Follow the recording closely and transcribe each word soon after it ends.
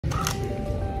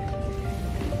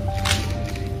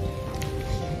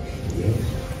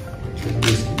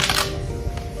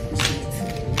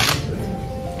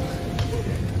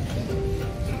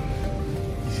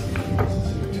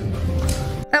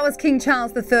was King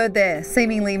Charles III there,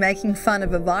 seemingly making fun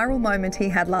of a viral moment he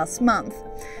had last month.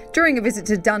 During a visit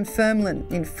to Dunfermline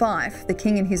in Fife, the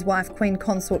King and his wife, Queen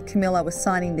Consort Camilla, were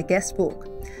signing the guest book.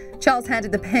 Charles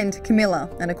handed the pen to Camilla,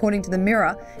 and according to the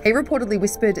Mirror, he reportedly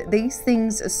whispered, "These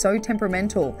things are so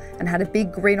temperamental," and had a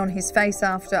big grin on his face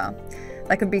after.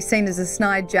 That could be seen as a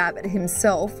snide jab at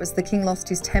himself, as the King lost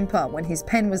his temper when his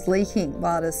pen was leaking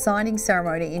while at a signing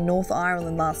ceremony in North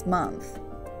Ireland last month.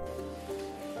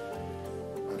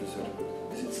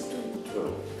 Is it September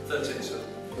 12th? 13th, sir.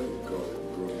 Oh God,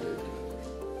 wrong date.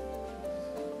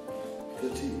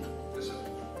 13th? Yes, sir.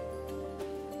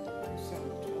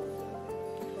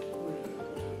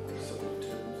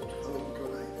 Oh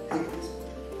God, I hate this.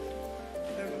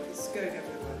 It's going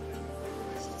everywhere.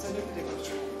 So nobody got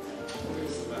it.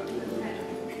 This bloody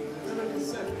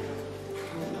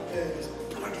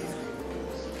thing.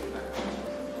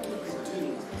 What they do,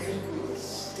 everyone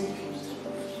stinking.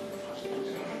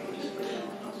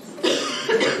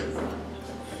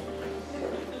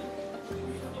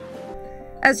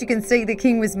 As you can see, the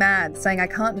King was mad, saying, "I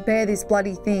can't bear this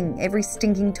bloody thing every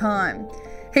stinking time."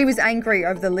 He was angry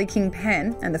over the leaking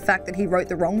pen and the fact that he wrote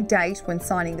the wrong date when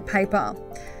signing the paper.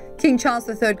 King Charles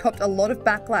III copped a lot of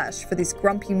backlash for this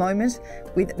grumpy moment,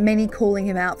 with many calling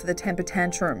him out for the temper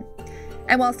tantrum.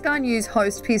 And while Sky News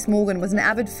host Piers Morgan was an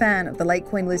avid fan of the late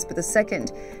Queen Elizabeth II,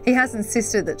 he has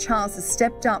insisted that Charles has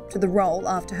stepped up to the role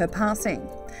after her passing.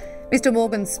 Mr.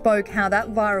 Morgan spoke how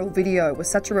that viral video was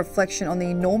such a reflection on the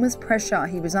enormous pressure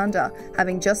he was under,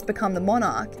 having just become the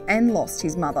monarch and lost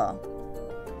his mother.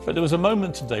 But there was a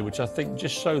moment today which I think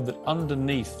just showed that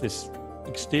underneath this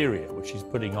exterior which he's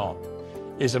putting on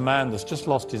is a man that's just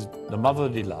lost the mother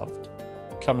that he loved,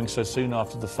 coming so soon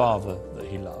after the father that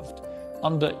he loved,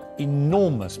 under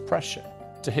enormous pressure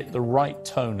to hit the right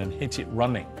tone and hit it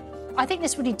running. I think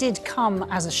this really did come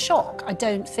as a shock. I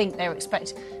don't think they were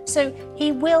expecting. So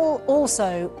he will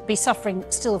also be suffering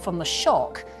still from the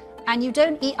shock. And you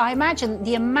don't, I imagine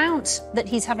the amount that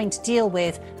he's having to deal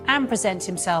with and present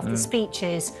himself, the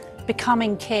speeches,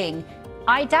 becoming king.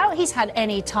 I doubt he's had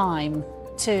any time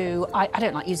to, I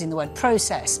don't like using the word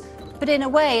process, but in a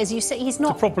way, as you say, he's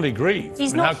not... To properly grieve.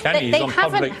 He's not, not, how can he? They He's on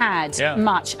haven't public, had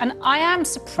much, and I am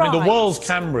surprised. I mean, the world's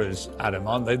cameras, Adam,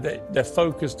 aren't they? They're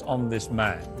focused on this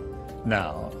man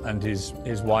now and his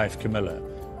wife, Camilla,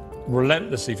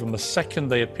 relentlessly from the second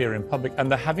they appear in public, and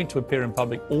they're having to appear in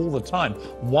public all the time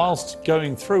whilst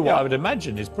going through what I would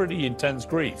imagine is pretty intense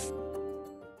grief.